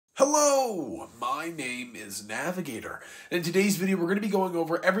Hello, my name is Navigator. In today's video, we're going to be going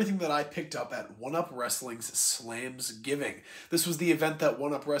over everything that I picked up at One-Up Wrestling's Slamsgiving. This was the event that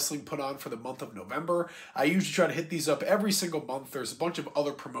One-Up Wrestling put on for the month of November. I usually try to hit these up every single month. There's a bunch of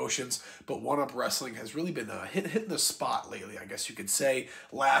other promotions, but One-Up Wrestling has really been hitting the spot lately, I guess you could say.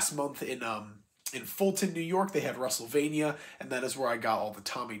 Last month in Fulton, New York, they had WrestleVania, and that is where I got all the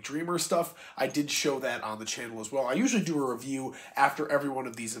Tommy Dreamer stuff. I did show that on the channel as well. I usually do a review after every one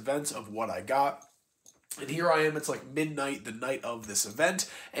of these events of what I got. And here I am, it's like midnight, the night of this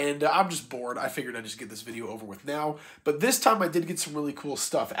event, and I'm just bored. I figured I'd just get this video over with now. But this time I did get some really cool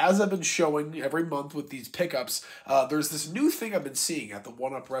stuff. As I've been showing every month with these pickups, there's this new thing I've been seeing at the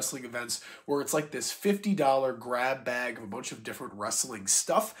One-Up Wrestling events where it's like this $50 grab bag of a bunch of different wrestling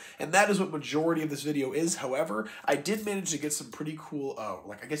stuff, and that is what majority of this video is. However, I did manage to get some pretty cool,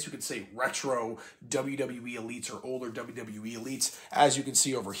 like I guess you could say retro WWE Elites or older WWE Elites, as you can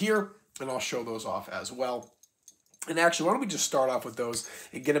see over here. And I'll show those off as well. And actually, why don't we just start off with those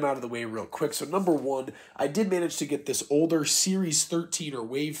and get them out of the way real quick. So number one, I did manage to get this older Series 13 or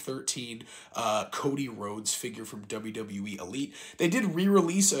Wave 13 Cody Rhodes figure from WWE Elite. They did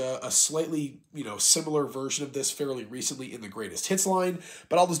re-release a slightly, similar version of this fairly recently in the Greatest Hits line,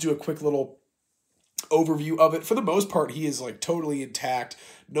 but I'll just do a quick little overview of it. For the most part, he is like totally intact,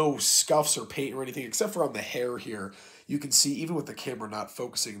 no scuffs or paint or anything except for on the hair here. You can see, even with the camera not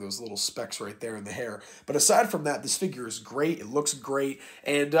focusing, those little specks right there in the hair. But aside from that, this figure is great. It looks great.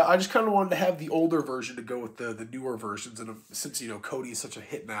 And I just kind of wanted to have the older version to go with the newer versions. And since, Cody is such a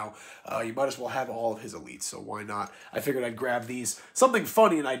hit now, you might as well have all of his Elites. So why not? I figured I'd grab these. Something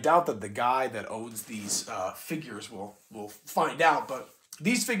funny, and I doubt that the guy that owns these figures will find out, but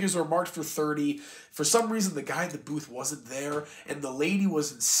these figures are marked for $30. For some reason, the guy at the booth wasn't there, and the lady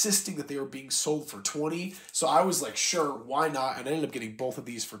was insisting that they were being sold for $20. So I was like, sure, why not? And I ended up getting both of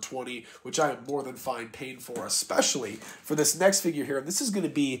these for $20, which I am more than fine paying for, especially for this next figure here. This is going to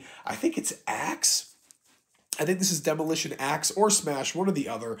be, I think it's Axe. I think this is Demolition Axe or Smash, one or the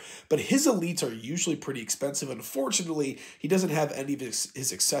other, but his Elites are usually pretty expensive. Unfortunately, he doesn't have any of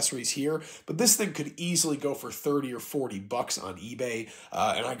his accessories here, but this thing could easily go for 30 or 40 bucks on eBay,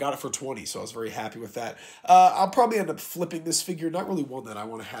 and I got it for 20, so I was very happy with that. I'll probably end up flipping this figure, not really one that I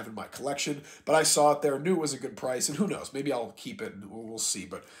want to have in my collection, but I saw it there, knew it was a good price, and who knows, maybe I'll keep it, and we'll see.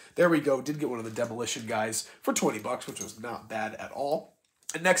 But there we go, did get one of the Demolition guys for 20 bucks, which was not bad at all.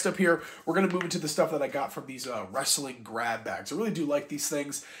 And next up here, we're going to move into the stuff that I got from these wrestling grab bags. I really do like these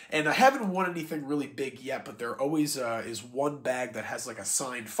things, and I haven't won anything really big yet, but there always is one bag that has like a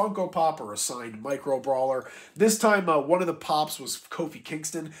signed Funko Pop or a signed Micro Brawler. This time, one of the pops was Kofi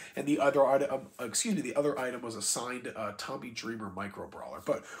Kingston, and the other item was a signed Tommy Dreamer Micro Brawler.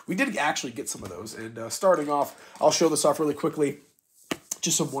 But we did actually get some of those, and starting off, I'll show this off really quickly.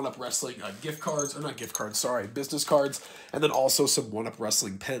 Just some One-Up Wrestling gift cards, or not gift cards, sorry, business cards, and then also some One-Up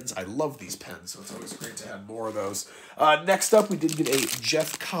Wrestling pens. I love these pens, so it's always great to have more of those. Next up, we did get a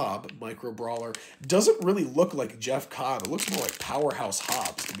Jeff Cobb Micro Brawler. Doesn't really look like Jeff Cobb. It looks more like Powerhouse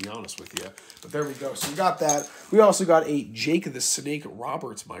Hobbs, to be honest with you. But there we go. So we got that. We also got a Jake the Snake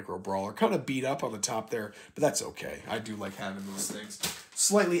Roberts Micro Brawler. Kind of beat up on the top there, but that's okay. I do like having those things.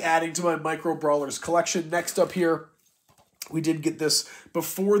 Slightly adding to my Micro Brawlers collection. Next up here, we did get this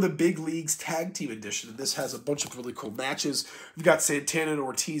Before the Big Leagues Tag Team Edition, and this has a bunch of really cool matches. We've got Santana and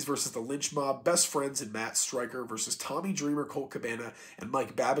Ortiz versus the Lynch Mob, Best Friends and Matt Striker versus Tommy Dreamer, Colt Cabana, and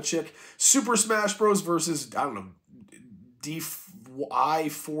Mike Babichik. Super Smash Bros. Versus,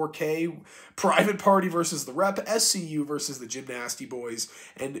 DI4K, Private Party versus the Rep, SCU versus the Gymnasty Boys,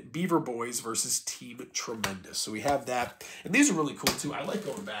 and Beaver Boys versus Team Tremendous. So we have that, and these are really cool too. I like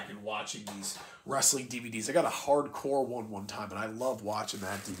going back and watching these wrestling DVDs. I got a hardcore one time, and I love watching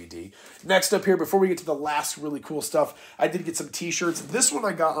that DVD. Next up here, before we get to the last really cool stuff, I did get some t-shirts. This one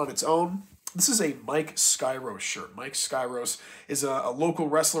I got on its own. This is a Mike Skyros shirt. Mike Skyros is a local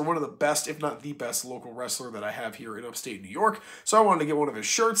wrestler, one of the best, if not the best, local wrestler that I have here in upstate New York. So I wanted to get one of his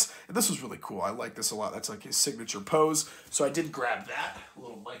shirts, and this was really cool. I like this a lot. That's like his signature pose. So I did grab that. A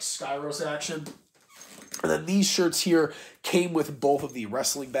little Mike Skyros action. And then these shirts here came with both of the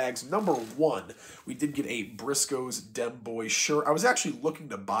wrestling bags. Number one, we did get a Briscoe's Dem Boys shirt. I was actually looking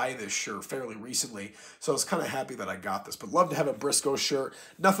to buy this shirt fairly recently, so I was kind of happy that I got this. But love to have a Briscoe shirt.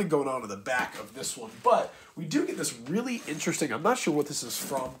 Nothing going on in the back of this one. But we do get this really interesting, I'm not sure what this is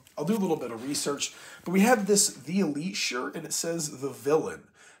from. I'll do a little bit of research. But we have this The Elite shirt, and it says The Villain.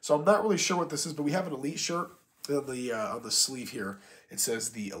 So I'm not really sure what this is, but we have an Elite shirt. On the sleeve here, it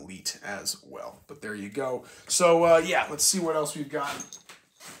says The Elite as well. But there you go. So, yeah, let's see what else we've got.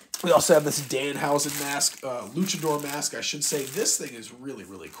 We also have this Danhausen mask, luchador mask, I should say. This thing is really,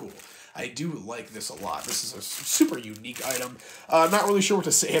 really cool. I do like this a lot. This is a super unique item. Not really sure what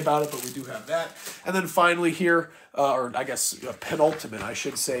to say about it, but we do have that. And then finally here, or I guess penultimate, I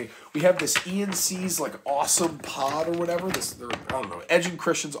should say, we have this ENC's like awesome pod or whatever. I don't know, Edge and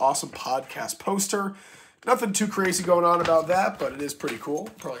Christian's awesome podcast poster. Nothing too crazy going on about that, but it is pretty cool.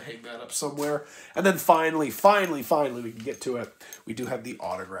 Probably hang that up somewhere. And then finally, we can get to it. We do have the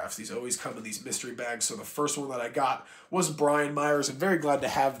autographs. These always come in these mystery bags. So the first one that I got was Brian Myers. I'm very glad to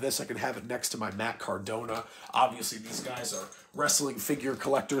have this. I can have it next to my Matt Cardona. Obviously, these guys are wrestling figure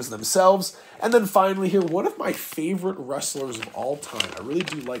collectors themselves. And then finally here, one of my favorite wrestlers of all time. I really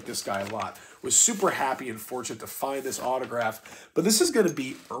do like this guy a lot. Was super happy and fortunate to find this autograph. But this is going to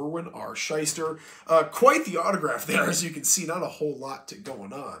be Erwin R. Shyster. Quite the autograph there, as you can see. Not a whole lot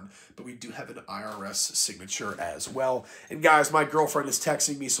going on. But we do have an IRS signature as well. And guys, my girlfriend is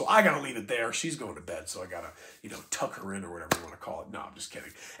texting me, so I got to leave it there. She's going to bed, so I got to, tuck her in or whatever you want to call it. No, I'm just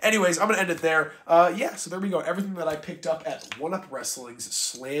kidding. Anyways, I'm going to end it there. Yeah, so there we go. Everything that I picked up at One Up Wrestling's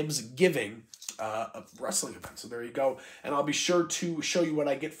Slamsgiving a wrestling event. So there you go. And I'll be sure to show you what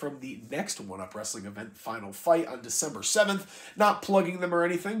I get from the next One Up Wrestling event, Final Fight, on December 7th. Not plugging them or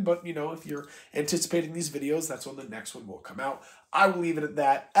anything, but, if you're anticipating these videos, that's when the next one will come out. I will leave it at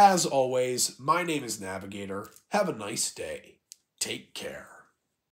that. As always, my name is Navigator. Have a nice day. Take care.